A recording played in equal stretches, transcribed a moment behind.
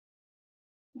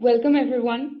Welcome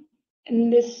everyone. In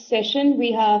this session,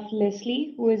 we have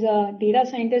Leslie, who is a data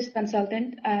scientist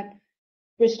consultant at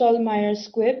Bristol Myers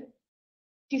Squibb.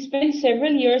 She spent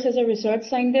several years as a research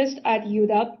scientist at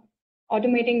UW,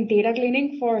 automating data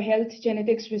cleaning for health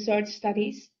genetics research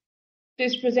studies. She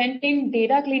is presenting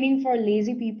Data Cleaning for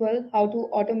Lazy People, How to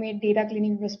Automate Data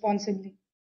Cleaning Responsibly.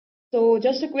 So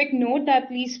just a quick note that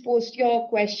please post your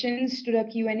questions to the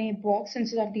Q&A box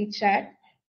instead of the chat.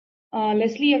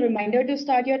 Leslie, a reminder to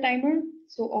start your timer.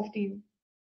 So off to you.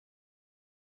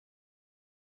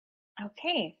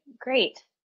 Okay, great.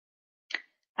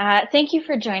 Thank you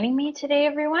for joining me today,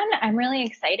 everyone. I'm really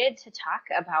excited to talk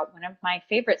about one of my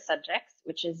favorite subjects,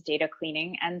 which is data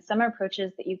cleaning, and some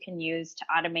approaches that you can use to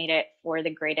automate it for the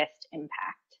greatest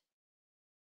impact.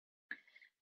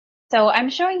 So I'm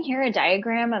showing here a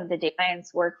diagram of the data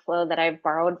science workflow that I've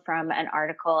borrowed from an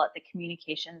article at the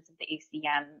Communications of the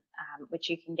ACM, which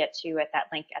you can get to at that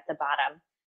link at the bottom.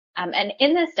 And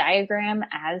in this diagram,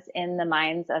 as in the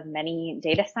minds of many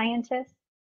data scientists,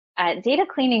 data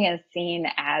cleaning is seen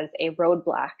as a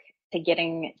roadblock to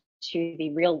getting to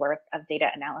the real work of data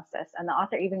analysis. And the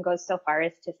author even goes so far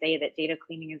as to say that data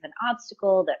cleaning is an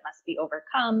obstacle that must be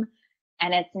overcome,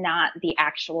 and it's not the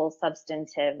actual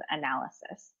substantive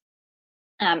analysis.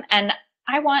 And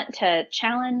I want to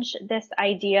challenge this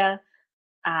idea.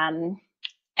 And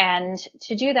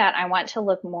to do that, I want to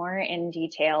look more in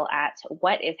detail at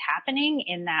what is happening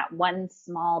in that one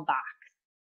small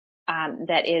box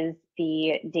that is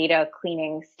the data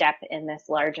cleaning step in this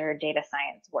larger data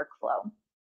science workflow.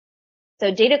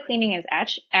 So data cleaning is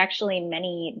actually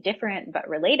many different but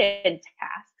related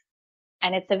tasks.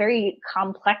 And it's a very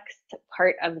complex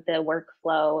part of the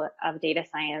workflow of data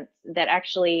science that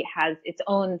actually has its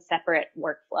own separate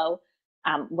workflow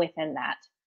within that.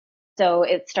 So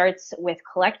it starts with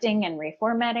collecting and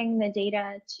reformatting the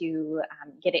data to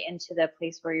get it into the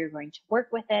place where you're going to work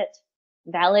with it,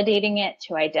 validating it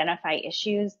to identify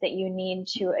issues that you need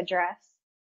to address,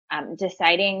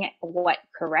 deciding what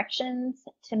corrections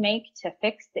to make to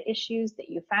fix the issues that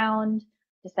you found,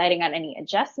 deciding on any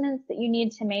adjustments that you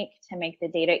need to make the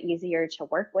data easier to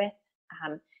work with.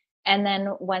 And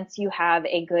then once you have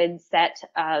a good set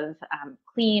of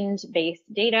cleaned base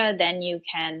data, then you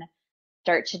can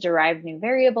start to derive new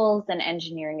variables and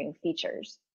engineer new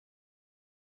features.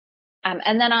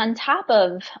 And then on top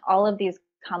of all of these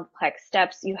complex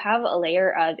steps, you have a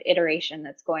layer of iteration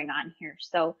that's going on here.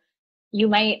 So you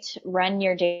might run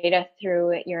your data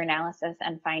through your analysis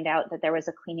and find out that there was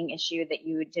a cleaning issue that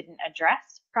you didn't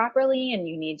address properly and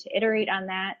you need to iterate on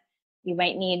that. You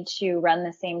might need to run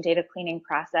the same data cleaning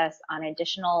process on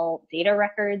additional data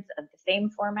records of the same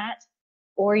format,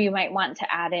 or you might want to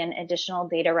add in additional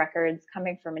data records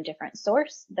coming from a different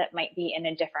source that might be in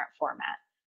a different format.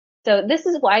 So this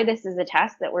is why this is a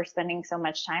task that we're spending so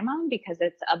much time on, because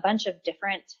it's a bunch of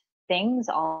different things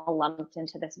all lumped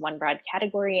into this one broad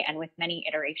category and with many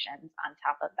iterations on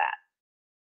top of that.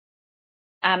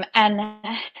 And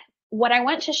what I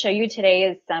want to show you today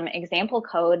is some example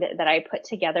code that I put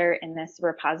together in this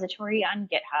repository on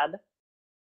GitHub.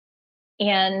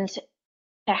 And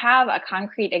to have a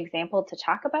concrete example to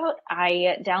talk about,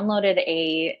 I downloaded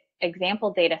a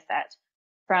example data set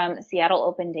from Seattle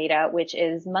Open Data, which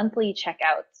is monthly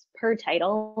checkouts per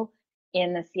title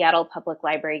in the Seattle Public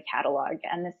Library catalog.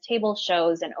 And this table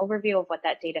shows an overview of what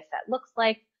that data set looks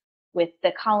like, with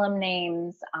the column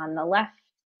names on the left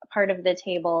part of the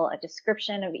table, a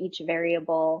description of each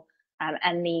variable,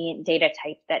 and the data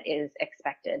type that is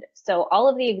expected. So all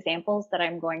of the examples that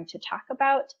I'm going to talk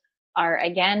about are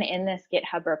again in this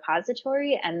GitHub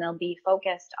repository, and they'll be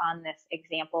focused on this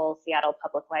example Seattle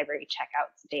Public Library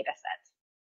checkouts data set.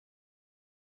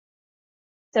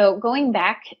 So going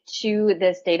back to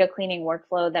this data cleaning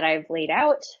workflow that I've laid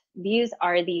out, these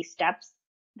are the steps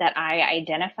that I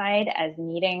identified as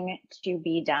needing to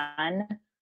be done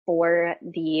for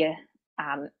the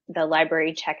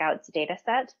library checkouts data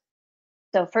set.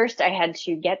 So first I had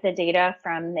to get the data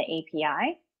from the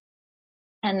API.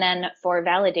 And then for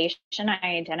validation,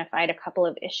 I identified a couple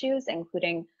of issues,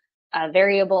 including a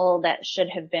variable that should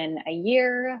have been a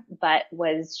year, but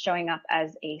was showing up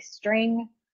as a string.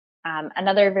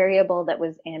 Another variable that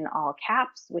was in all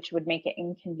caps, which would make it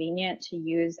inconvenient to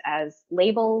use as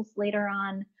labels later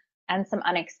on, and some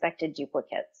unexpected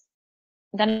duplicates.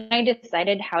 Then I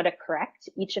decided how to correct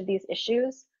each of these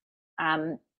issues,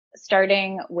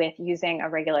 starting with using a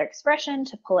regular expression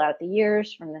to pull out the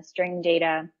years from the string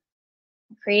data,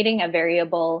 creating a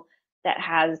variable that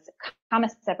has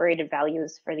comma-separated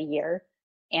values for the year,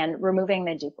 and removing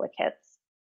the duplicates.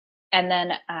 And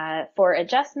then for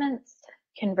adjustments,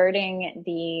 converting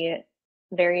the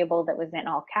variable that was in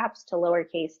all caps to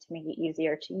lowercase to make it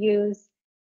easier to use,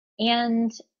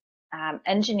 and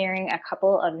engineering a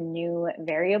couple of new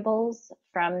variables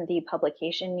from the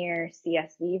publication year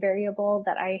CSV variable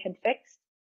that I had fixed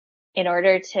in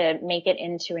order to make it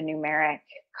into a numeric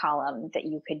column that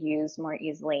you could use more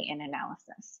easily in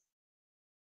analysis.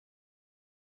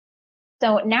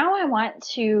 So now I want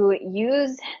to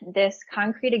use this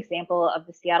concrete example of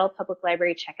the Seattle Public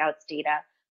Library checkouts data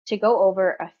to go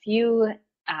over a few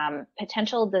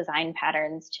potential design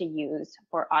patterns to use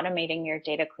for automating your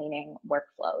data cleaning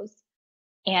workflows.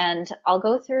 And I'll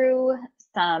go through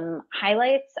some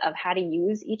highlights of how to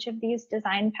use each of these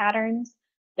design patterns.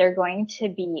 They're going to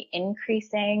be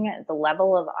increasing the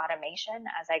level of automation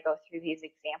as I go through these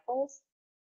examples.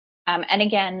 And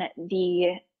again,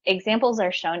 the examples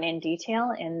are shown in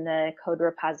detail in the code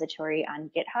repository on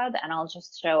GitHub, and I'll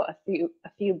just show a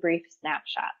few brief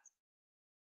snapshots.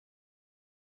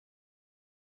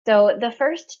 So the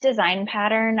first design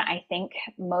pattern I think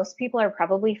most people are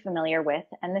probably familiar with,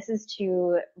 and this is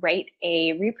to write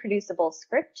a reproducible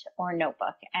script or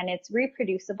notebook. And it's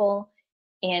reproducible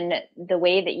in the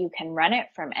way that you can run it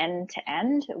from end to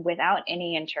end without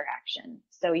any interaction.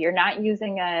 So you're not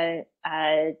using a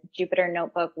Jupyter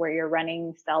notebook where you're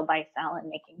running cell by cell and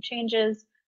making changes.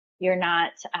 You're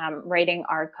not writing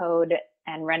R code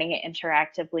and running it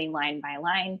interactively line by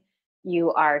line.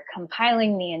 You are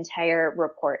compiling the entire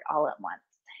report all at once.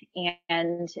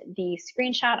 And the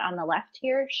screenshot on the left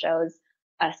here shows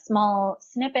a small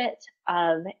snippet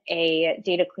of a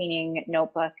data cleaning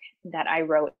notebook that I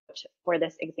wrote for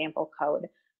this example code.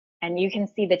 And you can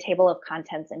see the table of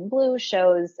contents in blue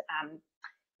shows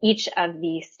each of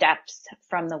the steps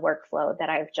from the workflow that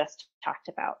I've just talked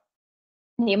about.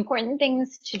 The important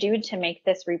things to do to make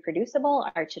this reproducible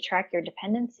are to track your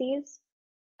dependencies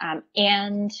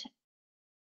and,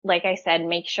 like I said,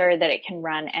 make sure that it can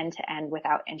run end to end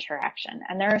without interaction.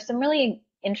 And there are some really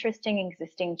interesting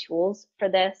existing tools for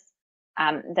this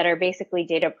that are basically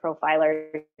data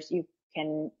profilers. You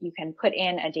can put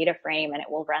in a data frame and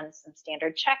it will run some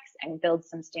standard checks and build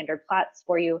some standard plots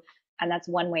for you. And that's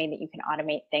one way that you can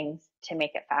automate things to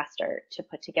make it faster to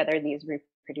put together these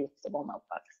reproducible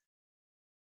notebooks.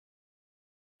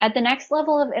 At the next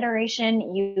level of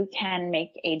iteration, you can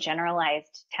make a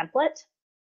generalized template.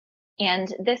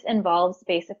 And this involves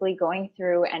basically going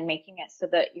through and making it so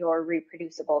that your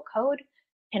reproducible code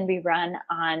can be run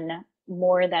on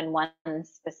more than one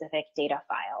specific data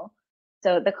file.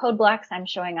 So the code blocks I'm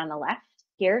showing on the left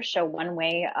here show one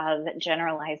way of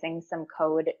generalizing some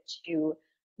code to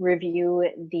review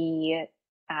the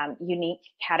unique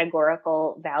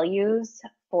categorical values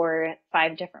for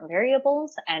 5 different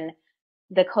variables. And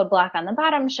the code block on the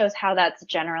bottom shows how that's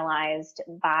generalized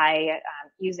by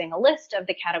using a list of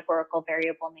the categorical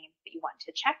variable names that you want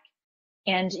to check.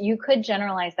 And you could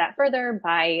generalize that further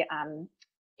by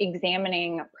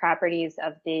examining properties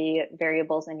of the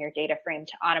variables in your data frame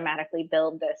to automatically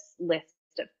build this list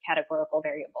of categorical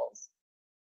variables.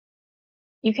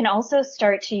 You can also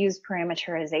start to use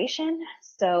parameterization.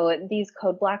 So these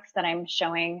code blocks that I'm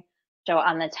showing show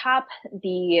on the top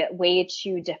the way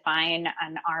to define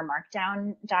an R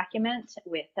Markdown document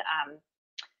with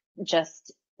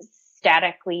just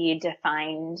statically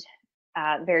defined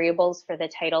variables for the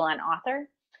title and author.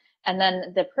 And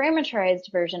then the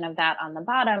parameterized version of that on the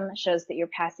bottom shows that you're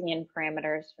passing in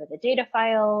parameters for the data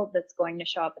file that's going to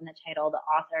show up in the title, the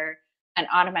author, and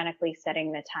automatically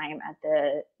setting the time at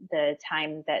the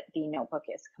time that the notebook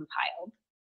is compiled.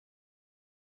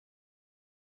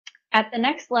 At the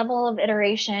next level of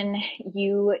iteration,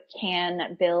 you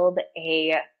can build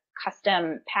a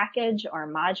custom package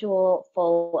or module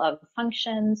full of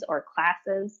functions or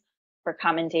classes for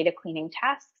common data cleaning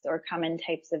tasks or common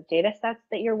types of data sets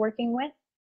that you're working with.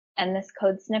 And this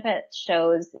code snippet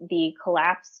shows the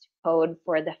collapsed code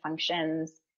for the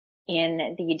functions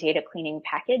in the data cleaning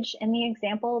package in the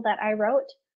example that I wrote.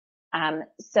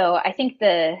 So I think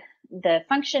the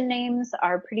function names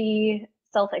are pretty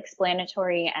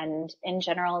self-explanatory, and in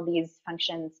general, these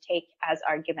functions take as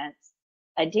arguments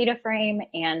a data frame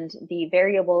and the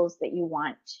variables that you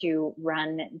want to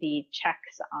run the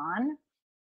checks on,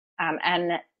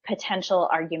 and potential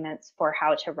arguments for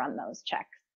how to run those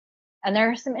checks. And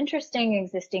there are some interesting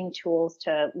existing tools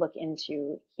to look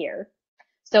into here.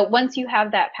 So once you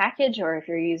have that package, or if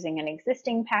you're using an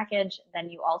existing package, then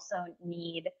you also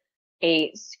need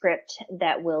a script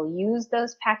that will use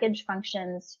those package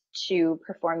functions to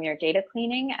perform your data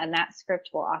cleaning. And that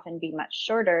script will often be much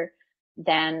shorter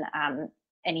than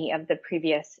any of the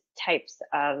previous types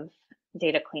of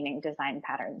data cleaning design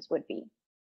patterns would be.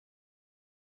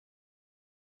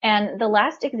 And the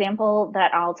last example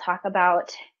that I'll talk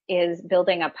about is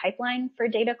building a pipeline for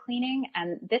data cleaning.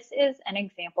 And this is an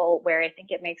example where I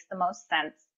think it makes the most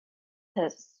sense to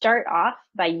start off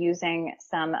by using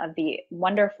some of the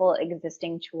wonderful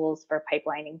existing tools for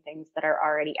pipelining things that are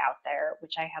already out there,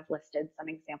 which I have listed some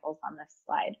examples on this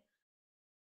slide.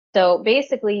 So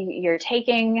basically, you're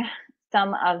taking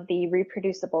some of the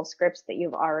reproducible scripts that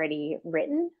you've already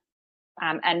written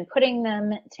and putting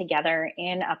them together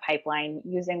in a pipeline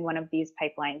using one of these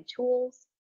pipeline tools.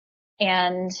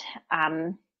 And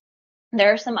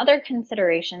there are some other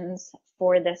considerations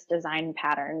for this design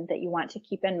pattern that you want to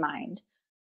keep in mind.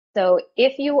 So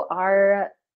if you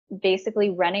are basically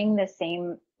running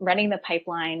the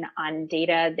pipeline on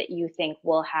data that you think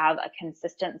will have a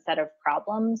consistent set of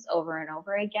problems over and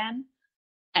over again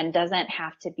and doesn't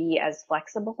have to be as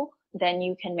flexible, then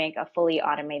you can make a fully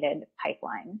automated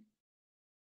pipeline.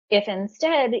 If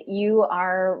instead you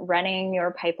are running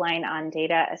your pipeline on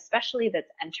data, especially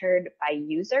that's entered by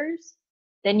users,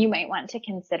 then you might want to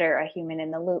consider a human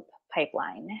in the loop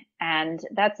pipeline. And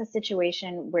that's a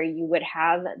situation where you would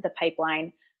have the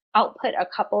pipeline output a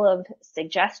couple of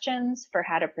suggestions for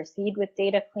how to proceed with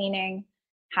data cleaning,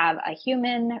 have a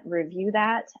human review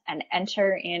that and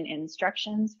enter in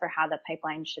instructions for how the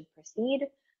pipeline should proceed.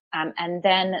 And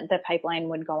then the pipeline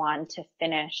would go on to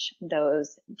finish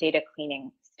those data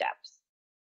cleaning steps.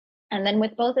 And then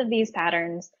with both of these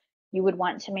patterns, you would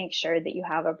want to make sure that you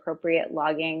have appropriate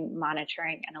logging,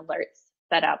 monitoring, and alerts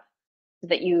set up so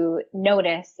that you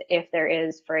notice if there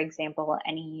is, for example,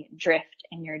 any drift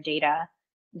in your data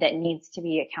that needs to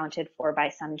be accounted for by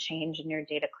some change in your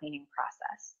data cleaning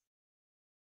process.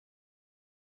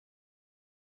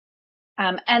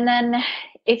 And then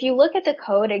if you look at the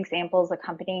code examples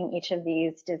accompanying each of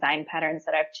these design patterns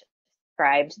that I've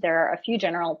described, there are a few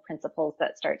general principles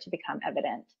that start to become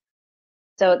evident.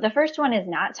 So the first one is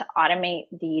not to automate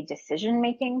the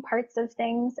decision-making parts of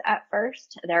things at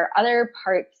first. There are other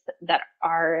parts that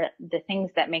are the things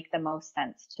that make the most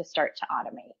sense to start to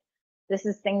automate. This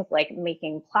is things like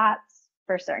making plots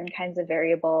for certain kinds of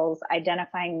variables,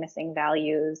 identifying missing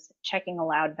values, checking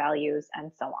allowed values,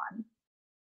 and so on.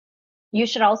 You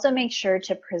should also make sure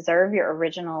to preserve your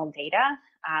original data,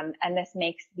 and this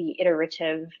makes the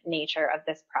iterative nature of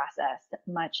this process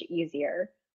much easier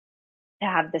to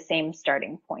have the same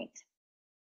starting point.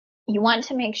 You want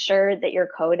to make sure that your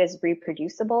code is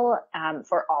reproducible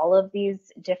for all of these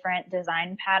different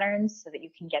design patterns so that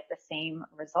you can get the same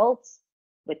results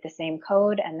with the same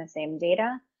code and the same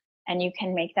data. And you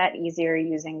can make that easier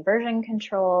using version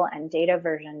control and data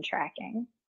version tracking.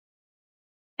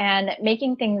 And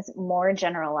making things more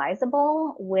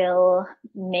generalizable will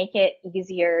make it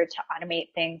easier to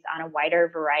automate things on a wider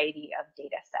variety of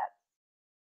data sets.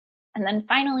 And then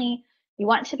finally, you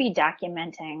want to be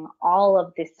documenting all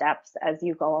of the steps as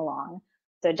you go along.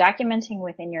 So documenting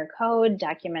within your code,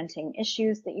 documenting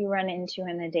issues that you run into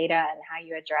in the data and how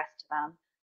you addressed them,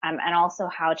 and also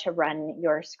how to run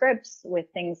your scripts with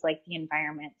things like the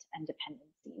environment and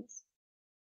dependencies.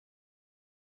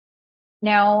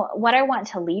 Now, what I want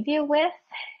to leave you with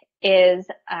is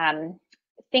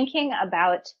thinking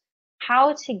about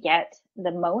how to get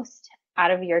the most out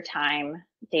of your time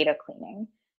data cleaning.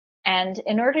 And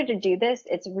in order to do this,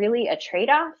 it's really a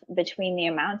trade-off between the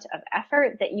amount of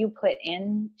effort that you put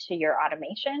into your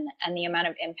automation and the amount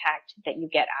of impact that you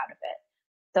get out of it.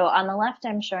 So on the left,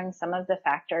 I'm showing some of the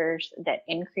factors that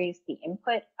increase the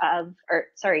increase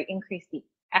the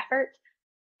effort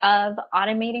of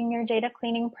automating your data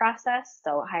cleaning process.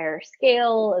 So higher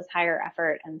scale is higher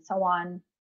effort and so on.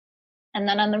 And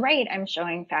then on the right, I'm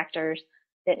showing factors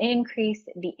that increase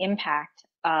the impact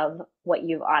of what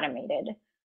you've automated.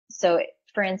 So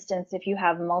for instance, if you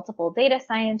have multiple data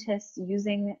scientists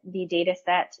using the data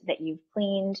set that you've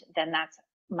cleaned, then that's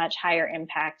much higher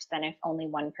impact than if only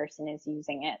one person is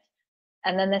using it.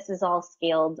 And then this is all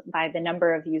scaled by the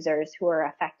number of users who are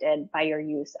affected by your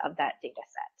use of that data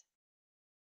set.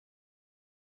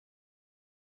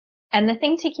 And the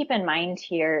thing to keep in mind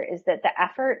here is that the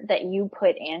effort that you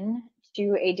put in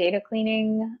to a data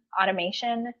cleaning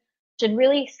automation should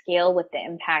really scale with the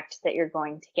impact that you're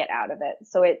going to get out of it.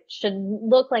 So it should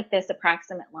look like this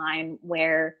approximate line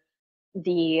where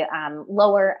the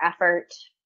lower effort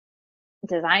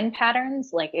design patterns,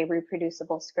 like a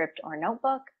reproducible script or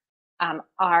notebook,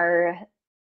 are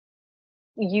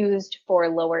used for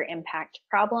lower impact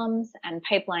problems, and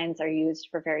pipelines are used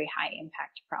for very high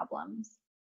impact problems.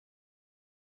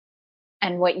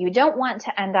 And what you don't want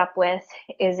to end up with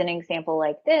is an example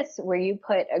like this, where you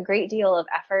put a great deal of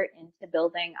effort into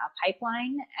building a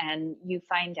pipeline and you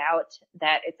find out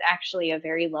that it's actually a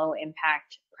very low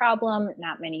impact problem.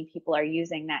 Not many people are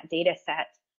using that data set.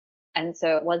 And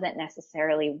so it wasn't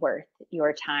necessarily worth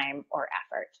your time or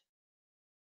effort.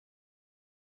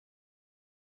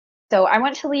 So I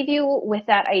want to leave you with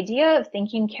that idea of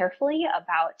thinking carefully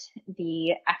about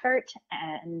the effort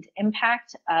and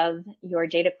impact of your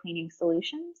data cleaning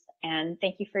solutions. And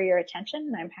thank you for your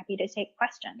attention. I'm happy to take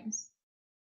questions.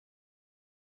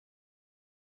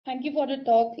 Thank you for the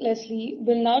talk, Leslie.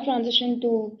 We'll now transition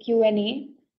to Q&A.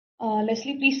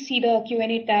 Leslie, please see the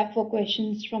Q&A tab for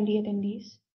questions from the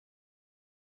attendees.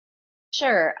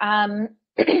 Sure.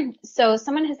 So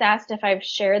someone has asked if I've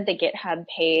shared the GitHub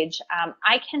page.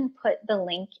 I can put the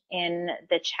link in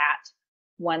the chat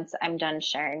once I'm done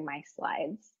sharing my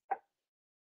slides.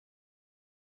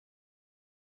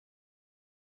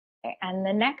 Okay, and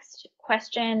the next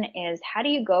question is, how do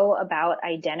you go about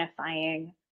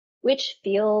identifying which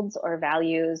fields or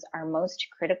values are most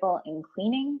critical in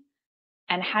cleaning?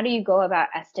 And how do you go about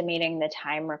estimating the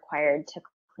time required to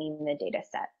clean the data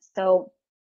set? So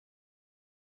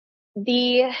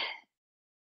the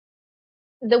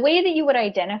way that you would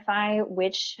identify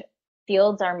which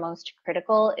fields are most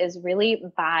critical is really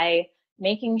by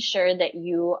making sure that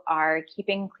you are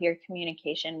keeping clear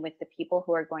communication with the people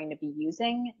who are going to be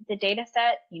using the data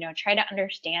set. Try to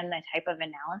understand the type of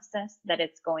analysis that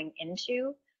it's going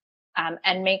into,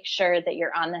 and make sure that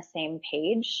you're on the same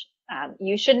page.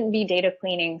 You shouldn't be data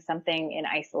cleaning something in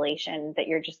isolation that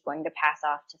you're just going to pass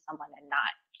off to someone and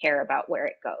not care about where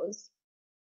it goes.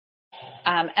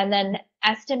 And then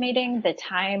estimating the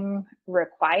time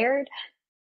required.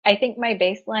 I think my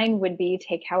baseline would be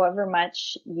take however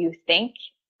much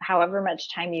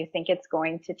time you think it's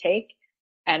going to take,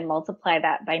 and multiply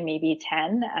that by maybe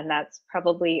 10, and that's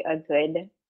probably a good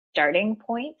starting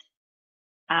point.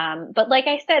 But like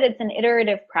I said, it's an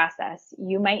iterative process.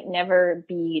 You might never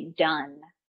be done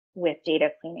with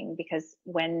data cleaning, because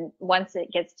once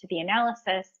it gets to the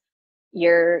analysis,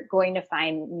 you're going to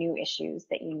find new issues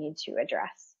that you need to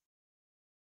address.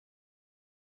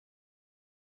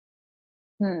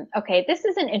 Okay, this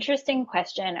is an interesting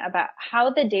question about how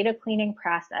the data cleaning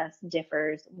process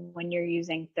differs when you're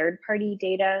using third-party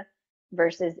data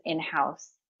versus in-house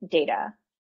data.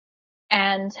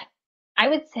 And I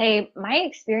would say my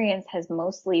experience has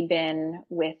mostly been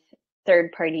with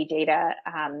third-party data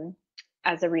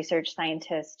as a research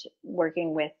scientist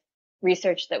working with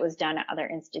research that was done at other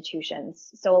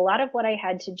institutions. So a lot of what I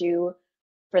had to do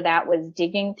for that was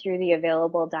digging through the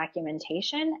available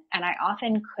documentation, and I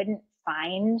often couldn't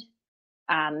find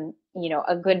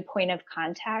a good point of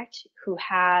contact who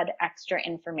had extra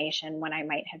information when I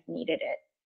might have needed it.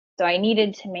 So I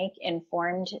needed to make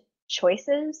informed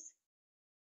choices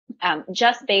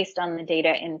just based on the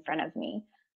data in front of me.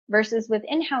 Versus with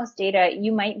in-house data,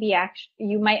 you might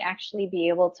actually be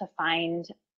able to find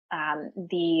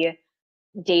the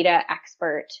data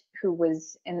expert who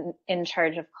was in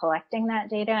charge of collecting that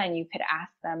data, and you could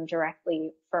ask them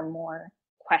directly for more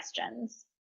questions.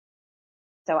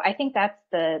 So I think that's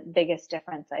the biggest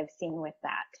difference I've seen with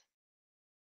that.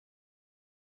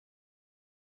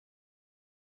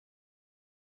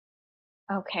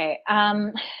 Okay,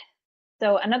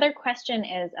 so another question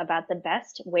is about the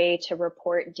best way to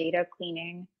report data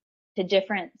cleaning to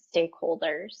different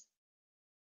stakeholders.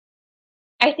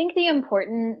 I think the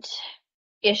important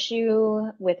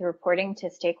issue with reporting to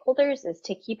stakeholders is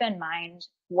to keep in mind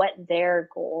what their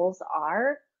goals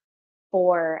are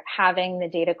for having the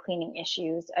data cleaning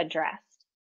issues addressed.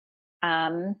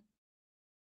 I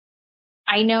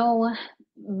know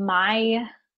my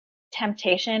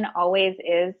temptation always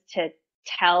is to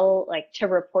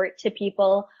report to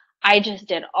people, I just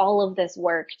did all of this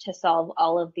work to solve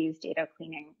all of these data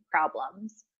cleaning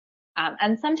problems.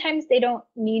 And sometimes they don't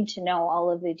need to know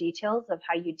all of the details of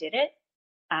how you did it.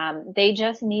 They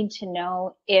just need to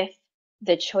know if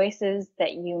the choices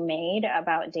that you made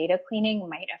about data cleaning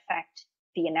might affect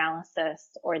the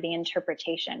analysis or the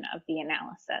interpretation of the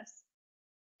analysis.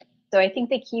 So I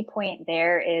think the key point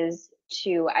there is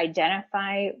to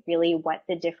identify really what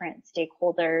the different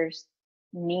stakeholders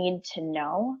need to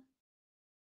know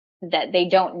that they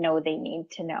don't know they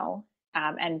need to know,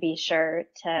 and be sure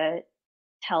to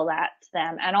tell that to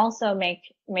them, and also make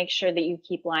sure that you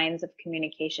keep lines of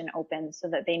communication open so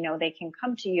that they know they can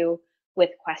come to you with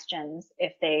questions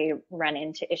if they run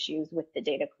into issues with the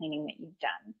data cleaning that you've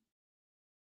done.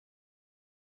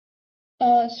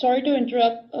 Sorry to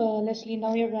interrupt, Leslie.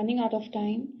 Now you're running out of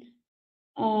time.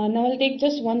 Now I'll take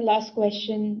just one last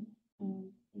question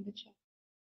in the chat.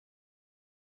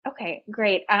 Okay,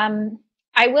 great.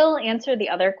 I will answer the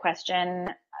other question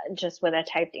just with a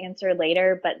typed answer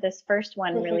later, but this first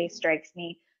one really strikes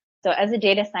me. So as a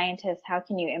data scientist, how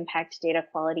can you impact data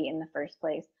quality in the first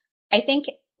place? I think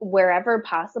wherever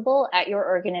possible at your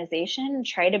organization,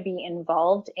 try to be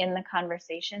involved in the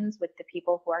conversations with the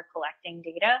people who are collecting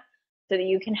data so that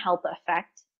you can help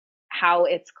affect how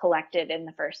it's collected in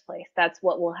the first place. That's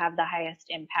what will have the highest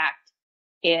impact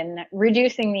in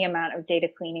reducing the amount of data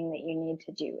cleaning that you need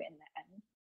to do in the end.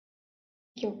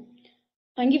 Thank you.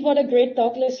 Thank you for the great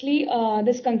talk, Leslie.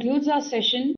 This concludes our session.